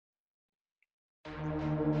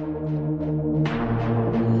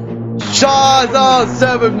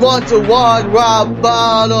Shazam7121 rap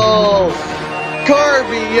battle.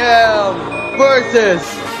 KirbyM versus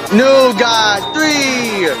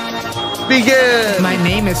Noogai3. Begin! My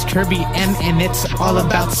name is KirbyM and it's all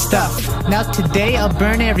about stuff. Now today I'll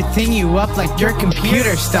burn everything you up like your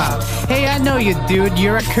computer stopped. Hey, I know you, dude.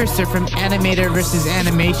 You're a cursor from Animator versus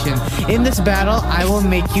Animation. In this battle, I will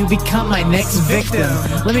make you become my next victim.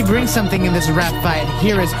 Let me bring something in this rap fight.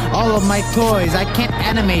 Here is all of my toys. I can't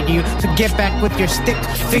animate you, so get back with your stick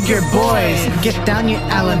figure boys. Get down, you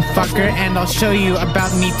Allen fucker, and I'll show you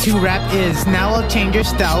about me too rap is. Now I'll change your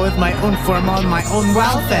style with my own form on my own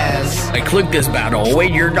Walfas. I clicked this battle.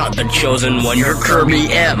 Wait, you're not the chosen one, you're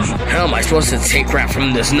KirbyM. How am I supposed to take crap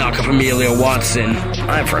from this Knockoff Amelia Watson?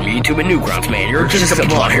 I'm from YouTube and Newgrounds, man. You're just a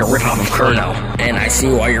blonde hair ripoff of Kerno. And I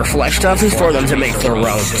see why your flesh stuff is for them to make their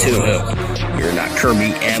own too. You're not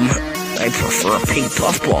KirbyM. I prefer a pink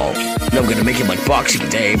puffball. And I'm gonna make it like Boxing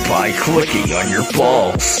Day by clicking on your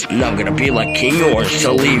balls. And I'm gonna be like King Orange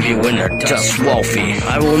to leave you in a dust Wolfie.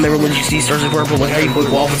 I will never let you see stars in purple like how you put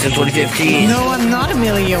Walfas in 2015. No, I'm not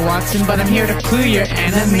Amelia Watson, but I'm here to clue your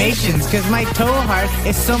animations. Cause my toe heart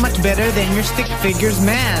is so much better than your stick figures,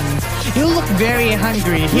 man. You look very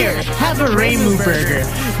hungry. Here, have a Rainbow Burger.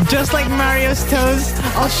 Just like Mario's toes,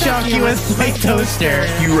 I'll shock you with my toaster.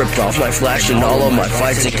 You ripped off my flash and all of my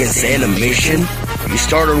fights against animation. You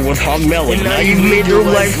started with Hog Melon, now you've made your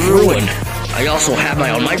life ruined. I also have my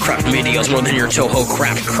own Minecraft videos more than your Toho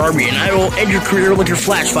crap, Kirby, and I will end your career with your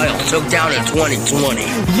flash file took down in 2020.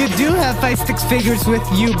 You do have 5 stick figures with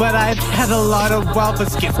you, but I've had a lot of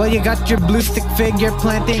Walfas gifts. Well, you got your blue stick figure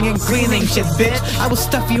planting and cleaning shit, bitch. I will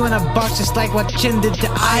stuff you in a box just like what Chin did to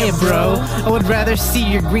Aya, bro. I would rather see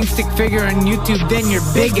your green stick figure on YouTube than your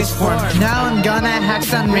biggest form. Now I'm gonna hack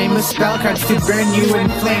some rainbow spell cards to burn you in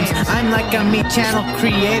flames. I'm like a me channel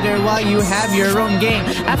creator while you have your own game.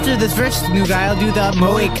 After this verse, I'll do the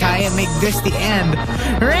Moe Kai and make this the end.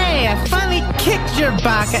 Hooray! I finally kicked your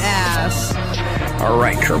baka ass!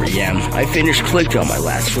 Alright, KirbyM. I finished clicked on my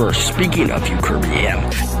last verse. Speaking of you,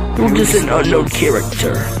 KirbyM, you're just an unknown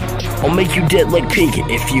character. I'll make you dead like pink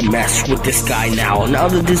if you mess with this guy now. Now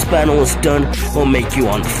that this battle is done, I'll make you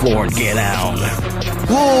on the floor and get down.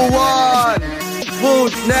 Who won?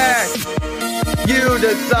 Who's next? You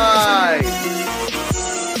decide!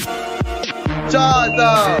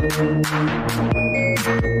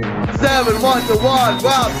 Shazam7121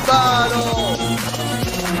 rap battle.